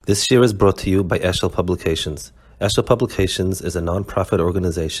This year is brought to you by Eshel Publications. Eshel Publications is a non-profit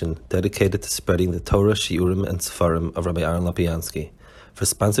organization dedicated to spreading the Torah, Shiurim, and Sefarim of Rabbi Aaron Lapiansky. For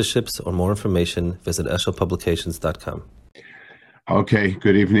sponsorships or more information, visit eshelpublications.com. Okay,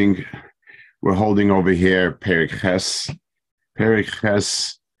 good evening. We're holding over here Perek Ches. Perek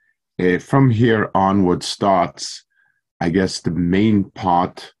Ches, from here onward starts, I guess, the main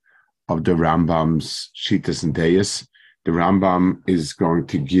part of the Rambam's Shitas and Deis. The Rambam is going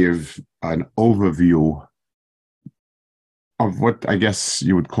to give an overview of what I guess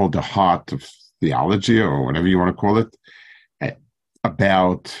you would call the heart of theology, or whatever you want to call it,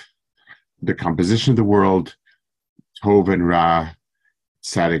 about the composition of the world, Tov and Ra,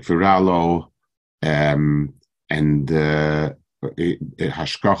 Tzaddik Viralo, and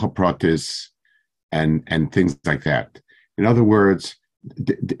Hashgacha Pratis, and things like that. In other words,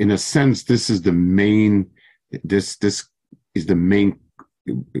 in a sense, this is the main. This is the main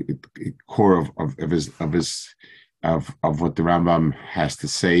core of what the Rambam has to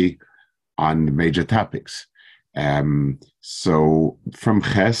say on the major topics. So from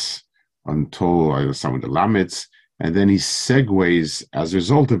Ches until some of the Lametz, and then he segues as a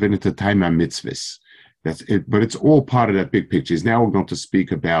result of it into Taima Mitzvahs. That's it, but it's all part of that big picture. He's now going to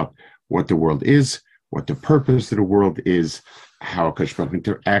speak about what the world is, what the purpose of the world is, how Akash Baruch Hu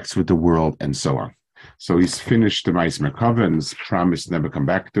interacts with the world, and so on. So he's finished the Ma'aseh Merkava and he's promised to never come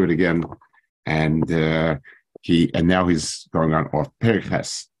back to it again. And now he's going on off Perek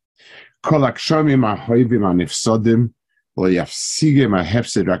Ches. Kol hakshamim ha'hoivim ha'nifsodim v'yafsigim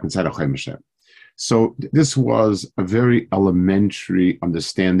ha'hefsid rak mitzad ha'chaim Hashem. So this was a very elementary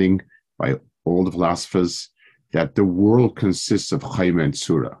understanding by all the philosophers that the world consists of Chaim and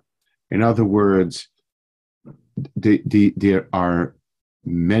Tzura. In other words, there are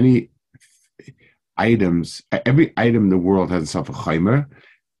many items. Every item in the world has itself a chaimer.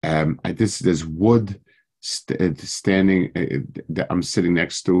 There's wood standing that I'm sitting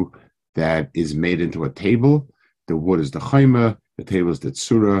next to that is made into a table. The wood is the chaimer. The table is the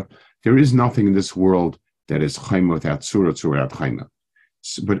tzura. There is nothing in this world that is chaimer without tzura, tzura without chaimer.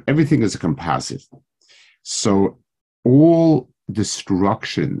 But everything is a composite. So all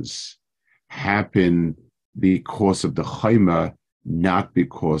destructions happen because of the chaimer, not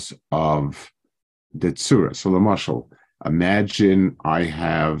because of the tzura. So, Lamashal, imagine I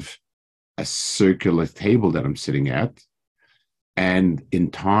have a circular table that I'm sitting at, and in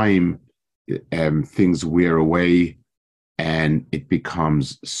time, things wear away, and it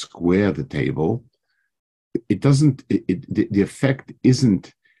becomes square. The table. It doesn't. The effect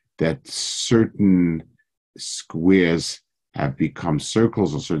isn't that certain squares have become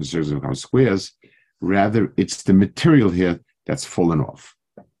circles or certain circles have become squares. Rather, it's the material here that's fallen off.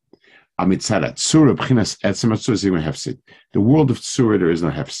 The world of Tzura, there is no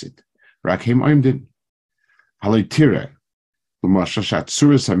hefsid. Rakim oimdin. Haloitire.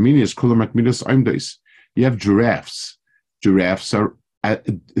 You have giraffes.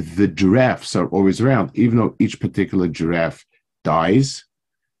 The giraffes are always around, even though each particular giraffe dies,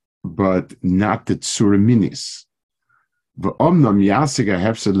 but not the Tzura minis.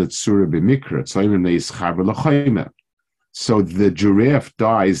 So the giraffe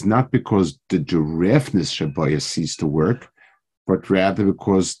dies not because the giraffeness Shabaya ceased to work, but rather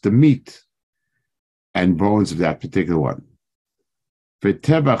because the meat and bones of that particular one. And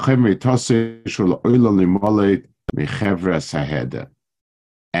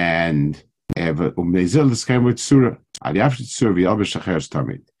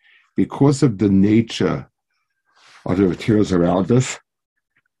because of the nature of the materials around us,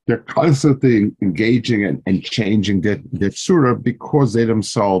 they're constantly engaging and changing their tzura because they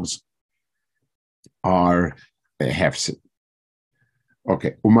themselves are hefsid.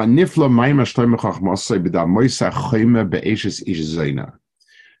 Okay. So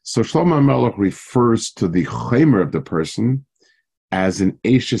Shlomo Melech refers to the chaimer of the person as an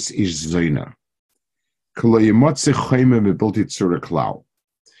eshes ish zoina.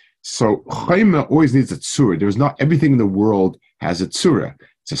 So chaimer always needs a tzura. There's not everything in the world has a tzura.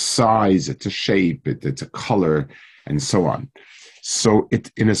 It's a size, it's a shape, it's a color, and so on. So it,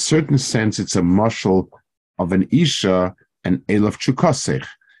 in a certain sense, it's a mashal of an isha and elaf chukasech.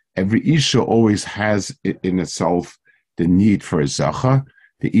 Every isha always has in itself the need for a zacha.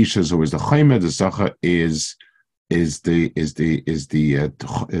 The isha is always the chaimer. The zacha is the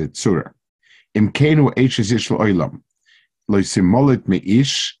tzura. Imkenu eishes ish lo'olam lo'isimolit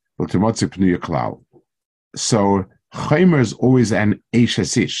meish l'temotzi pnuya klal. So chaimer is always an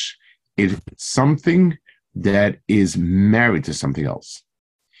eishes ish. It's something that is married to something else.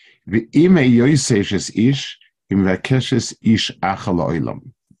 V'ime yoiseshes ish im vakeshes ish achal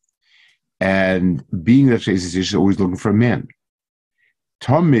lo'olam. And being that she's always looking for a man.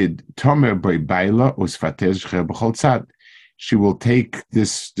 Tomid Tomer by Baila Usfatez B'chol. She will take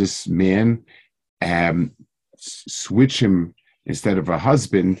this man, switch him instead of a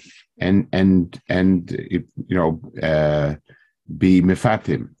husband, and be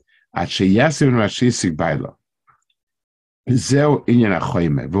mefatim. At sheyasim rashisik Baila. Zeu inyan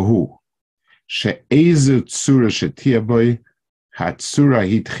achoyme v'hu she'ezu tzura shetia boy hatzura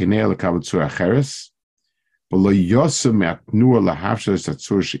hit chinei lekavod tzura cheres. But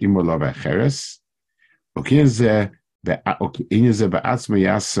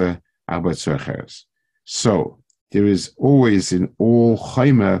so there is always in all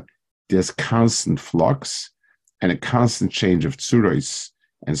chayma, there's constant flux and a constant change of tzuros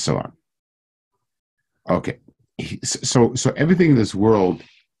and so on. Okay, so everything in this world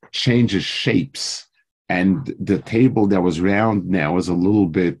changes shapes, and the table that was round now is a little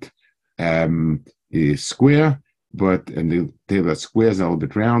bit is square, and the table that squares a little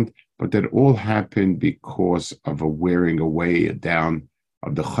bit round, but that all happened because of a wearing away down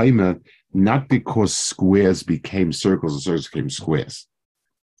of the chayma, not because squares became circles and circles became squares.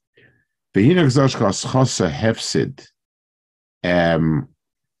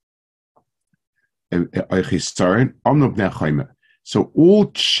 So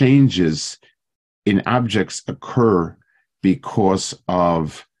all changes in objects occur because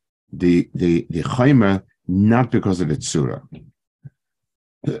of the chayma, not because of the tzura.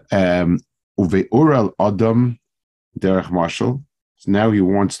 Uve'oral Adam derech Marshall. So now he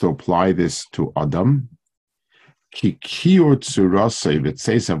wants to apply this to Adam. Ki kior tzurasei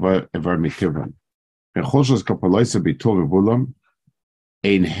v'tzeis avar mikivon. V'cholshos kapaloisa b'tol v'bulam.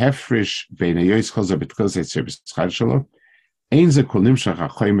 Ein hefrish bein hayois chosa b'tkos etzer b'schad shalo. Ein ze kol nimshach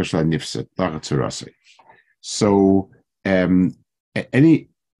ha'chayma shla nifset lach tzurasei. So any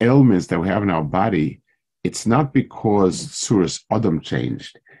ailments that we have in our body, it's not because Tzuras Adam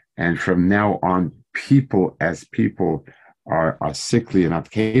changed, and from now on people are sickly and not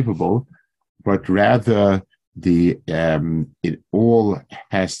capable, but rather it all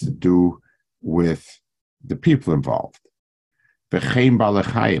has to do with the people involved. V'chein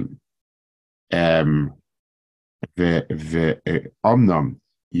balachayim v'omnam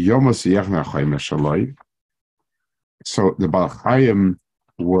yomos yechna chayim shaloi. So the balachayim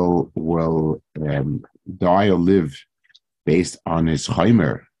will die or live based on his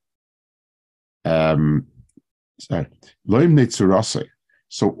chaymer.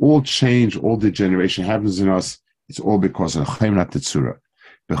 So all change, all degeneration happens in us. It's all because of chaymer, not the tzura.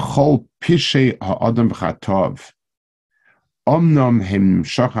 B'chol pishei ha'adam b'chatov omnam hem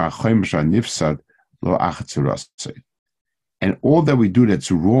shacha chaymer shanifsad lo ach tzurasei. And all that we do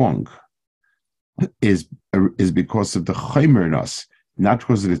that's wrong is because of the chaymer in us, not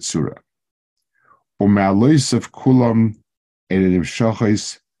because of the tzura. U'me'alois of kulam elim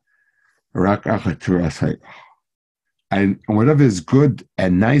shachais rak achat tzurasei. And whatever is good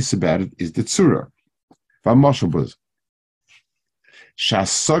and nice about it is the tzura. V'amashal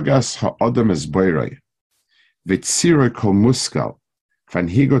Shasagas ha'adam es boiroi v'tzira kol muskal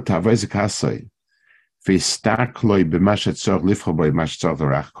v'anhigo ta'avayz kasei v'stakloi b'mashet tzor lifcha boi mashet tzor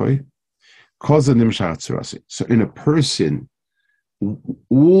l'rachkoi koza nimshach tzurasi. So in a person,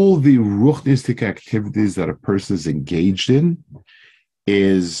 all the ruchnistic activities that a person is engaged in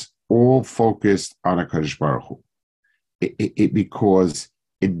is all focused on HaKadosh Baruch Hu. Because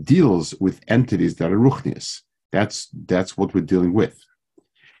it deals with entities that are ruchnias. That's what we're dealing with.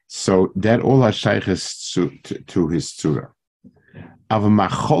 So that all are shayches to his tzura.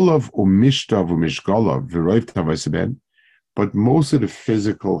 But most of the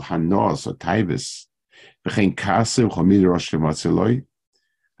physical hanos or taivas,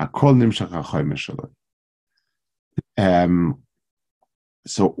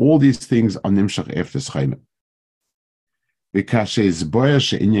 so all these things are nimshach after schayma. Because it's boya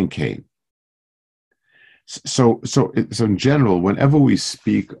she'inyan kain. So in general, whenever we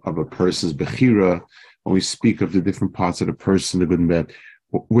speak of a person's bechira, when we speak of the different parts of the person, the good and bad,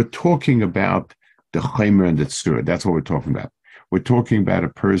 we're talking about the chaymer and the tzura. That's what we're talking about. We're talking about a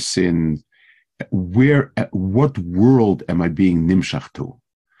person. What world am I being nimshach to?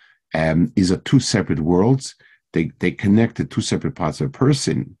 These are two separate worlds. They connect to two separate parts of a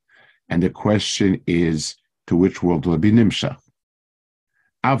person, and the question is, to which world will I be nimshach?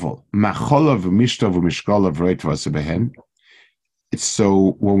 Avol macholav mishtav mishkolav roit vasebehen. It's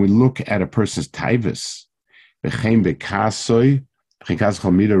so when we look at a person's taivas, bechem bekasoy, bekas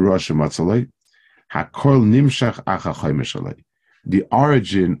chamida rosh matzalei, hakol nimshach acha chaymer shalei. The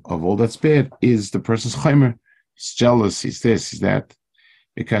origin of all that's bad is the person's chaymer. He's jealous. He's this. He's that.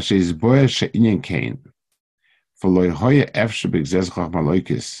 because she's boy she'inyan kain. For loy hoya efshe b'gzezchach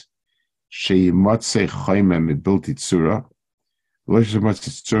maloikis, she motze chayme mebilti tzura, loy she motze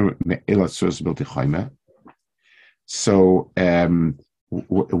tzura me'elat tzura mebilti chayme. So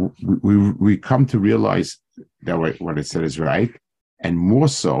we come to realize that what I said is right, and more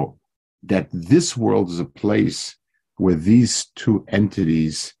so that this world is a place where these two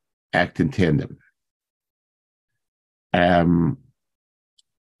entities act in tandem.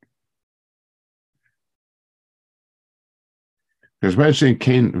 Because when she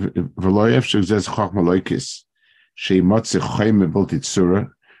came, Veloyev says Chachma Loikis, she motze chayme built it surah,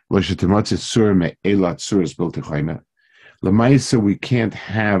 lo she temotze surah me elat surah is built chayme. Lamaisa, we can't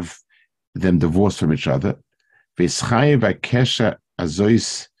have them divorced from each other. V'schaye v'kesha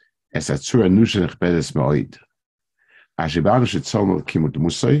azois es atzura nusha nechbedes me'oid. Ashibanu shetzom l'kimut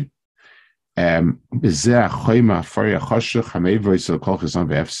musay. B'zeh achayma afari achoshuch hameivoy sel kol chizan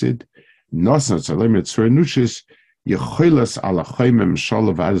v'efsid. Nosan tzalem atzura nushis yechoilas ala chayma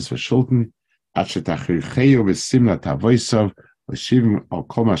mshol v'adis v'shulten at shetachricheyo v'simla tavoisav v'shivim al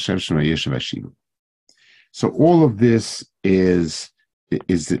kol ma'ashem shema yeshiv v'shivim. So all of this is a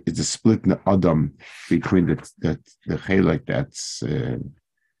split in the Adam between the chelek that's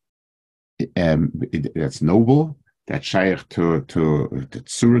noble, that's shaykh to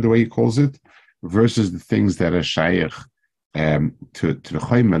tzura, the way he calls it, versus the things that are shaykh to the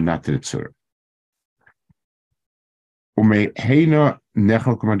chayma, not to the tzura.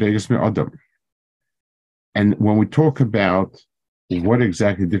 And when we talk about what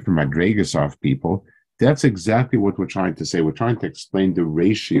exactly different madregas are of people, that's exactly what we're trying to say. We're trying to explain the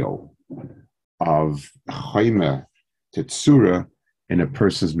ratio of chayma to tzura in a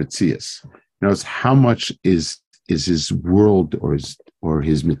person's mitzias. Notice how much is his world or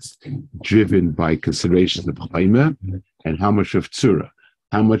his driven by considerations of chayma, and how much of tzura.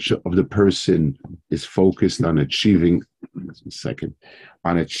 How much of the person is focused on achieving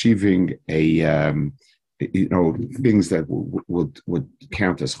things that would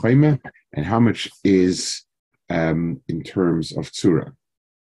count as chayma, and how much is in terms of tzura.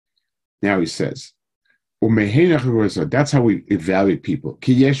 Now he says, that's how we evaluate people.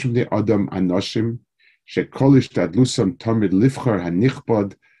 Ki yesh b'nei adam anoshim shekol ishtadlusam tamid livchar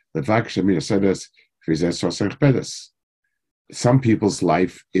hanichbad levak shemin asedes v'zeh sosach bedes. Some people's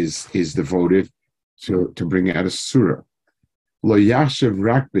life is devoted to bring out a tzura. Lo yashev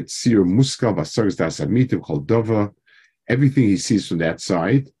rak b'tzir muskal v'asarz dasamitiv kol dova. Everything he sees from that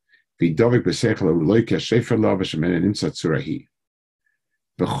side. V'dovik b'seichel loike shefer lo v'shemen nimtza tzurahi.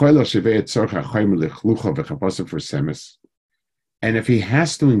 V'choyla shevei etzorcha chayim lichlucha v'chapasim for semes. And if he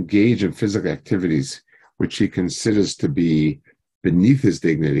has to engage in physical activities which he considers to be beneath his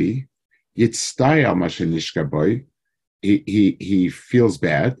dignity, yitztai al mashenishka boy, he feels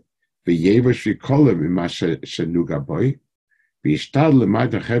bad. V'yevash v'kolim imashe shenuga boy.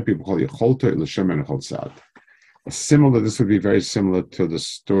 Similar, this would be very similar to the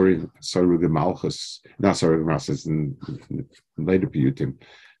story of Sarug Malchus, not Sarug Malchus, in later Piyutim,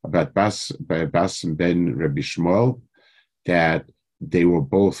 about Bas and Ben Rabbi Shmuel, that they were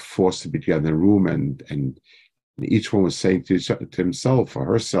both forced to be together in a room, and each one was saying to himself or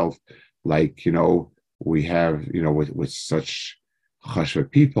herself, like, we have, with such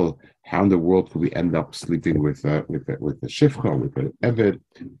chashva people, how in the world could we end up sleeping with the shifcha, with the eved?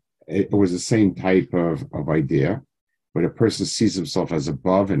 It was the same type of idea, but a person sees himself as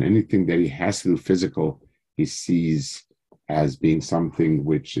above, and anything that he has to do physical, he sees as being something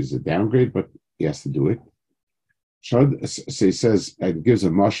which is a downgrade, but he has to do it. So he says, it gives a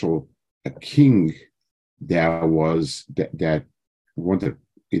mashal, a king that wanted to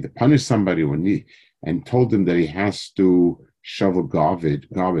either punish somebody and told him that he has to shovel garbage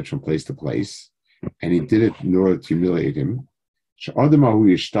from place to place, and he did it in order to humiliate him. So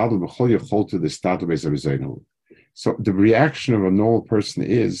the reaction of a normal person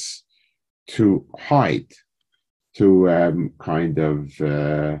is to hide, to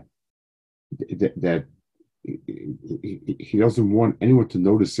that he doesn't want anyone to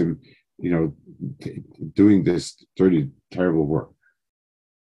notice him, doing this dirty, terrible work.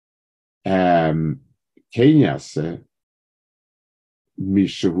 Kenya said,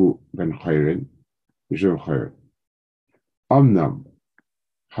 Mishahu ben Chayrin, Amnam,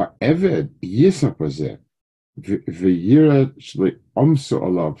 Ha'eved Yisapazeh, V'yira Shli Omsu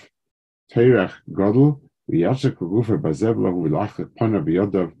Olav, Teirach Godel, V'yashak Gufa Bazevla, V'lachet Pana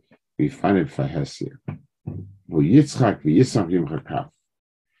V'yodav, V'fanid Fahesir, V'yitzchak V'yisam Yim Chakav.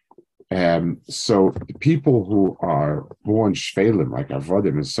 So the people who are born Shvelim, like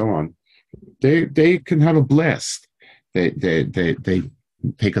Avodim and so on, they can have a blast. They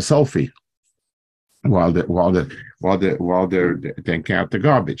take a selfie while they're taking out the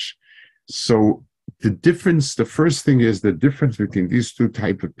garbage. So the first thing is the difference between these two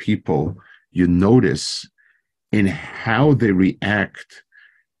type of people you notice in how they react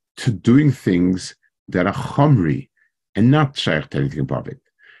to doing things that are chomri and not shaykh to anything above it.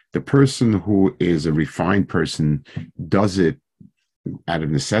 The person who is a refined person does it out of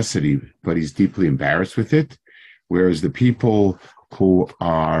necessity, but he's deeply embarrassed with it. Whereas the people who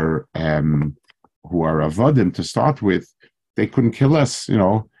are avodim to start with, they couldn't care less,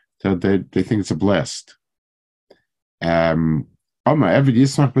 so they think it's a blessed. Every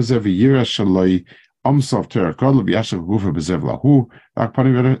Yismach Bezev Yira Shaloi Omsov Terakol Yashach Gufa Bezev Lahu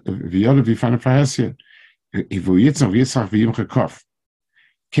Akpani Viyada Vifana Fahasia Ivu Yitzach Yitzach Viyim Chakov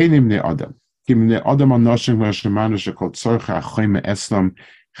Kenim Ne Adam Kim Ne Adam Anoshim Vashemanu Shekot Tzorcha Achoyme Eslam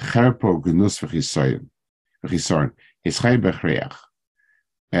Cherpo Gnus V'chisoyin Hischai Bechreach.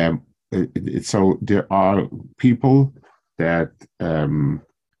 So there are people that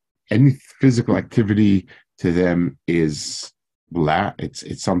any physical activity to them is blah.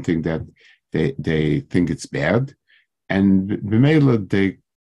 It's something that they think it's bad, and b'meila they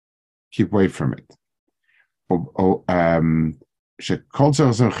keep away from it.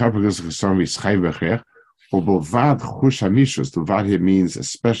 Levad here means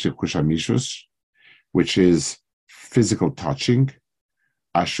especially kushamishus, which is physical touching.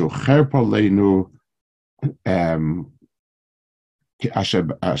 So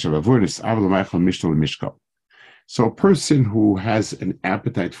a person who has an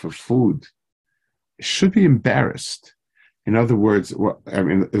appetite for food should be embarrassed. In other words,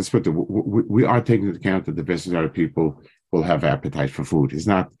 we are taking into account that the vast majority of people will have appetite for food. He's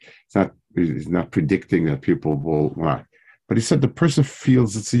not predicting that people will not. But he said the person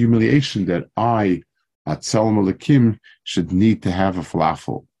feels it's a humiliation that I, at Tzelem Elokim, should need to have a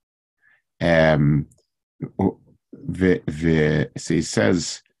falafel. So he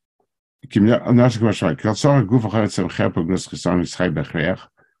says,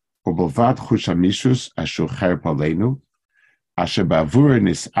 ובלבד חוש המישוס אשר חרפ עלינו, אשר בעבור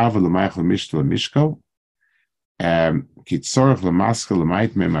נסעב למייכל משתל למשקל, כי צורך למשקל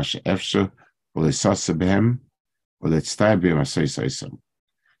למית מהם אשר אפשר ולסוסה בהם ולהצטער בהם עשוי סויסם.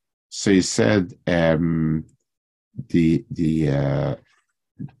 So he said,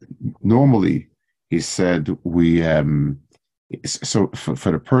 normally he said so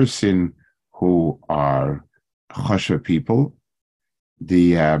for the person who are choshev people,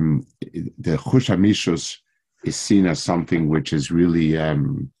 the chush hamishus is seen as something which is really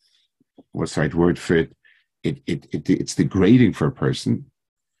what's the right word for it? It's degrading for a person,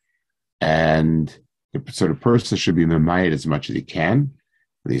 and so the person should be memayed as much as he can.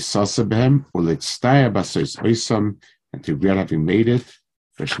 And to regret having made it,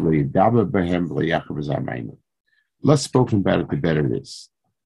 less spoken about it, the better it is.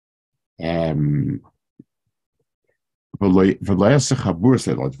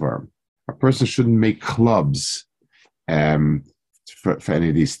 A person shouldn't make clubs for any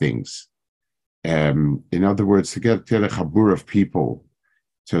of these things. In other words, to get a chabur of people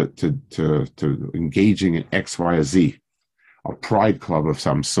to engaging in X, Y, or Z, a pride club of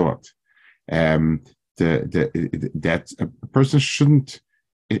some sort. That a person shouldn't.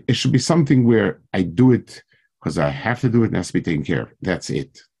 It should be something where I do it because I have to do it and it has to be taken care of. That's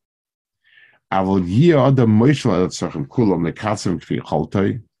it. And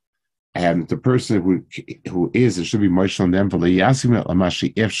the person who is, it should be moishel on them.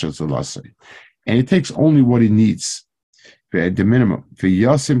 And it takes only what he needs. The minimum.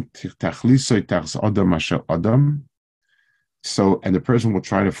 So, and the person will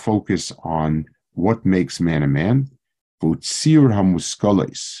try to focus on what makes man a man. When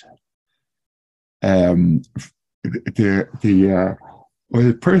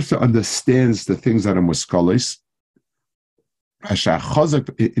the person understands the things that are muskalis,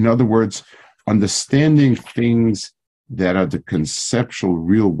 in other words, understanding things that are the conceptual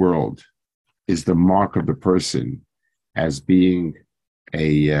real world is the mark of the person as being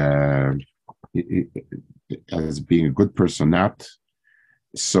a good person, not.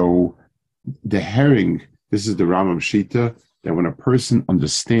 So the herring, this is the Rambam Shita, that when a person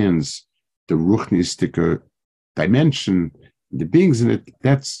understands the ruchnistic dimension, the beings in it,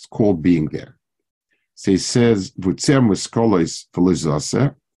 that's called being there. So he says, Vutzer muskolois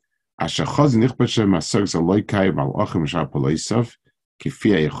felizase, asher chaz nichbashem asog zaloikai malachim shar poloisav,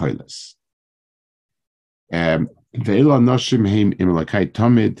 kifia yechoiles. Ve'ela noshim heim im lakai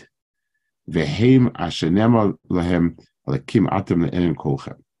tamid, ve'heim asher nema lahem alakim atem le'enim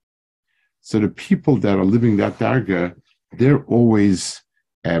kolchem. So the people that are living that darga, they're always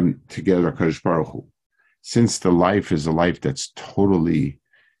together with HaKadosh Baruch Hu. Since the life is a life that's totally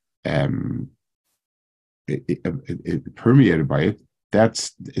permeated by it,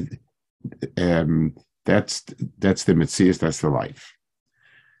 that's the Metzias, that's the life.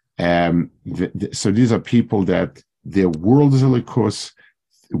 So these are people that their world is a likus.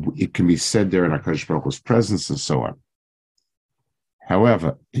 It can be said there in HaKadosh Baruch Hu's presence and so on.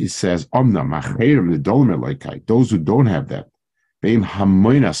 However, he says, those who don't have that,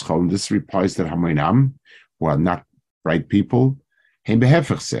 this replies that Hamoinam, who are not bright people, they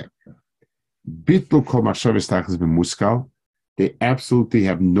absolutely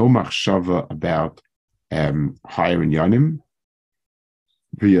have no machshava about higher in Yanim.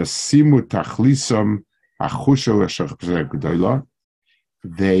 Their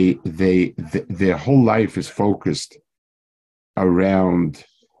whole life is focused around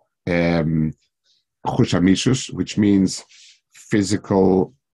chushamishus, which means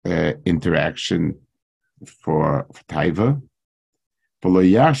physical interaction for taiva. And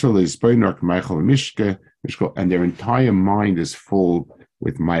their entire mind is full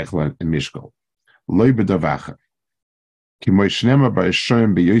with Michael and Mishkel. Loi bedavacha. Ki moishnema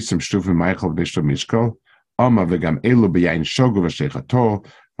ba'eshoyim beyoysim shtufim Michael v'ishto Mishkel, ama v'gam elu b'yayin shogu v'shechato,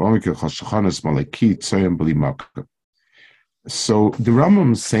 v'omikil choshachanas malaki tzoyim b'li makka. So the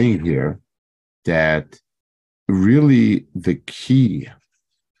Rambam is saying here that really the key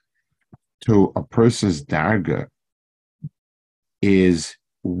to a person's darga is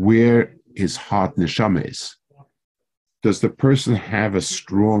where his heart neshama is. Does the person have a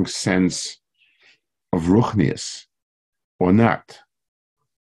strong sense of ruchnius or not?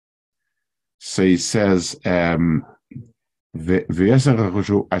 So he says,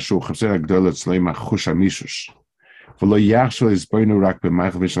 ולא יחשו לסבוינו רק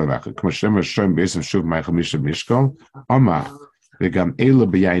במייכל מישל ואחר, כמו שלמה שוים בעצם שוב מייכל מישל משקל, אמה, וגם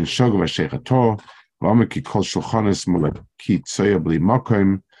אלו ביין שוגו ושייכתו, ואמה כי כל שולחנס מולה כי צויה בלי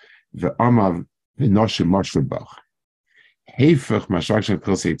מקום, ואמה ונושי משהו בך. הפך מהשרק של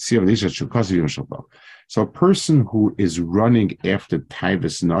כל סייציר, לישת שוקוסי וימשל בך. So a person who is running after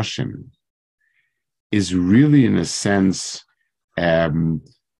Taivas Noshim is really, in a sense,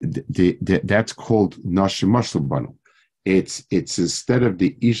 that's called Noshim Mashal Banu. It's instead of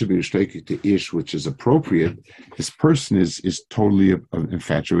the Ish B'Yishtokik to Ish, which is appropriate, this person is totally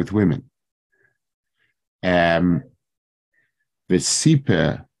infatuated with women.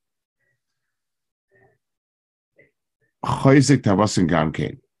 V'sipe Choyzik Tavasin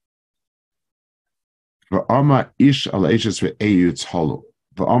Gamkein V'ama Ish al Eishes V'Eyu Tzholu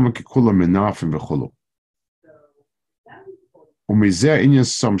V'ama Kikula Menafim V'Chulu Umizer Inyan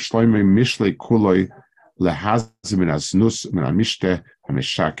Som Shloimei Mishlei Kuloi Lehazim Min Aznus Min Amishte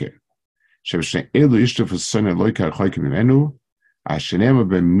HaMeshake Shevshne Elu Ishtu V'Sone Loika Choykim Mimenu Ashenema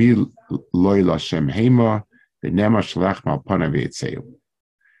B'Mil Loi Lashem Hema V'Nema Shalach Malpana V'Yitzeu.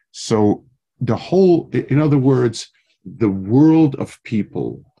 So the whole, in other words, the world of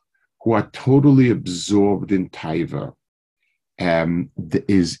people who are totally absorbed in Taiva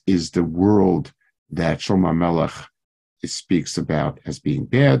is the world that Shlomo Melech speaks about as being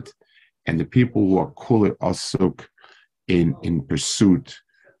bad, and the people who are Kula Asuk in pursuit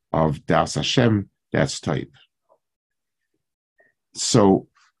of Das Hashem, that's Taiv. So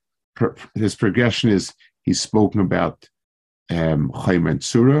his progression is, he's spoken about Chaim and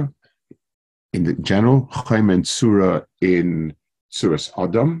Surah in the general, Chaim and Surah in Surah's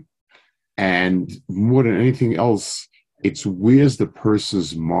Adam, and more than anything else, it's where's the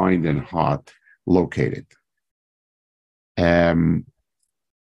person's mind and heart located. So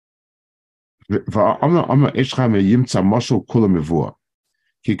the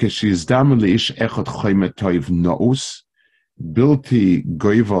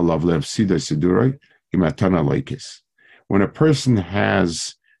when a person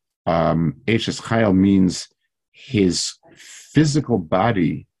has Eshes Chayil, means his physical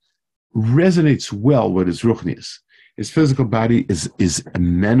body resonates well with his ruchnius. His physical body is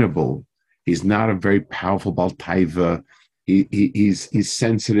amenable. He's not a very powerful Baal Taiva. He's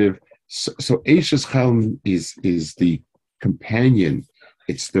sensitive. So Eshes Chayil is the companion.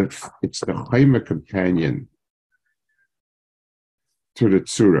 It's the Chayma companion to the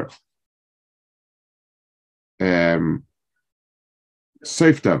Tzura.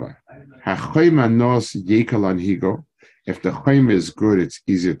 Safe Dava. HaChayma nos yekalan higo. If the Chayma is good, it's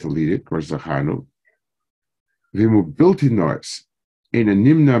easier to lead it. Vimu bilti nos in a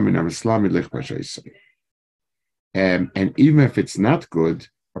nimna min amislami lichbashaisai. And even if it's not good,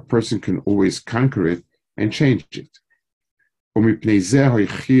 a person can always conquer it and change it. So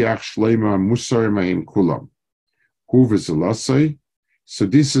So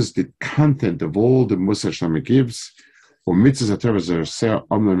this is the content of all the Musar Shlama gives, or mitzvahs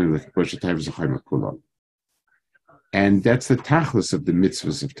and that's the tachlis of the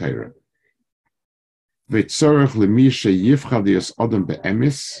mitzvahs of Torah. V'tzorach lemisha yifchal dias adam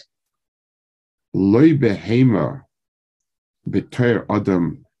be'emis, loy behema b'toyer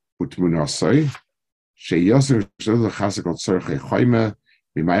adam utmunasai, sheyaser zol chasik al tzorchei chayma,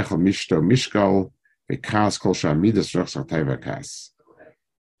 b'maychal mishto mishkal, v'kas kol shamidas rachsal teva kas.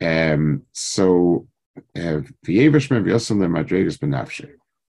 So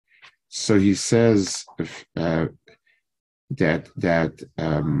he says that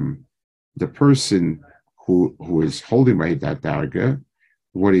the person who is holding by that darga,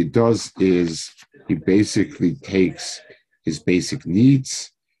 what he does is he basically takes his basic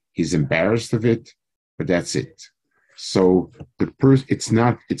needs. He's embarrassed of it, but that's it. So the person, it's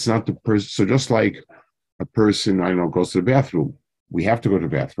not the person. So just like a person, I don't know, goes to the bathroom. We have to go to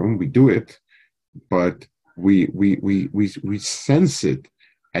the bathroom. We do it, but we sense it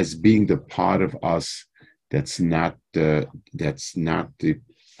as being the part of us that's not the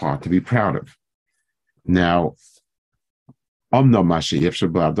part to be proud of. Now,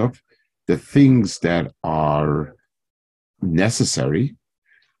 the things that are necessary,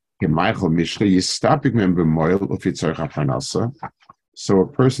 so a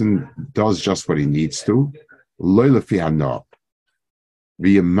person does just what he needs to.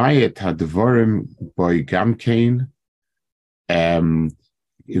 V'yamayet hadvarim by gamkein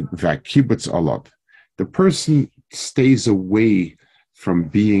v'akibutz olav. The person stays away from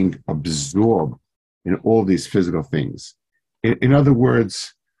being absorbed in all these physical things. In other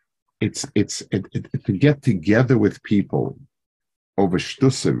words, it's to get together with people over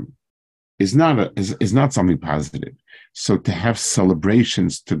shtusim is not something positive. So to have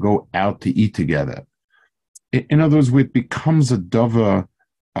celebrations, to go out to eat together. In other words, it becomes a dava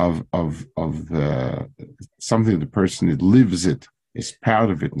of something the person that lives it, is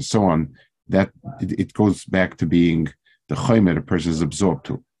proud of it, and so on. That it goes back to being the chaymer the person is absorbed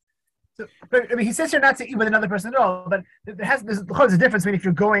to. So, but I mean, he says you're not to eat with another person at all. But there's a difference between if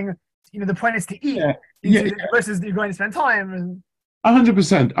you're going, the point is to eat, versus you're going to spend time. And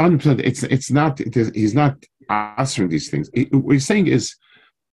 100%. It's not. He's not answering these things. What he's saying is,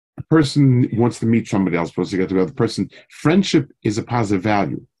 a person wants to meet somebody else, supposed to get to the other person. Friendship is a positive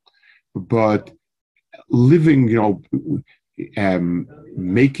value, but living,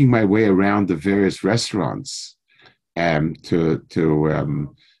 making my way around the various restaurants, to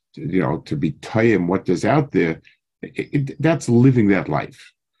be toying what there's out there, that's living that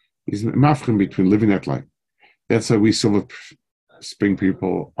life. He's mafkin between living that life. That's why we still Spring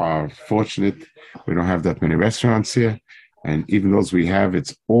people are fortunate. We don't have that many restaurants here. And even those we have,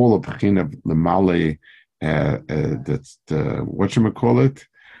 it's all a pachin of the Malay, that's the, whatchamacallit,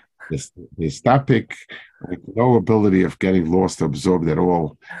 this topic, with no ability of getting lost to absorb that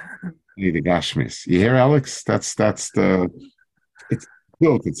all. Need the Gashmis. You hear, Alex? That's the, it's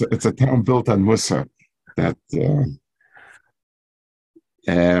built, it's a town built on Musa. That, so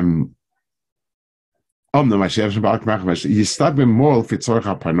one of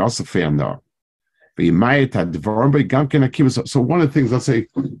the things, let's say,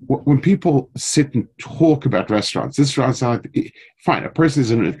 when people sit and talk about restaurants, this restaurant, fine, a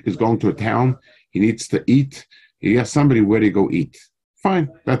person is going to a town, he needs to eat, he asks somebody where to go eat. Fine,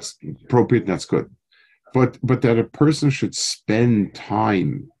 that's appropriate, that's good. But that a person should spend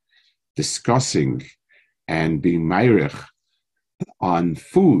time discussing and being meirich on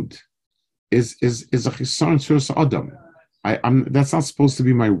food is a chisaron shus adam. That's not supposed to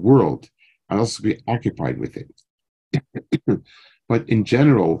be my world. I'm also to be occupied with it. But in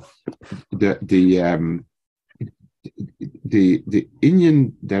general, the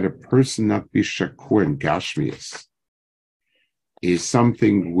inyan that a person not be shakur and gashmias is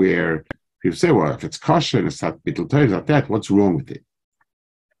something where people say, well, if it's kosher and it's not bittul Torah, it's not that, what's wrong with it?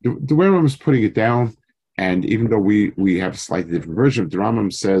 The way Rambam is putting it down, and even though we have a slightly different version, the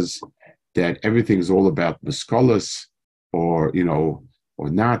Rambam says that everything is all about muskolas or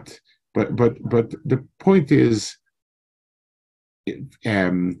not. But the point is,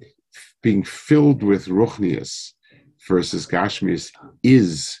 being filled with ruchnias versus gashmis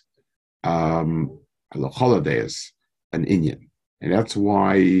is holidays an inyan, and that's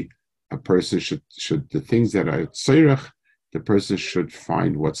why a person should the things that are tzorech, the person should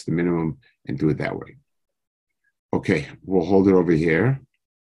find what's the minimum and do it that way. Okay, we'll hold it over here.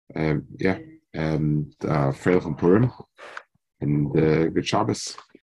 Freilich and Purim, and good Shabbos.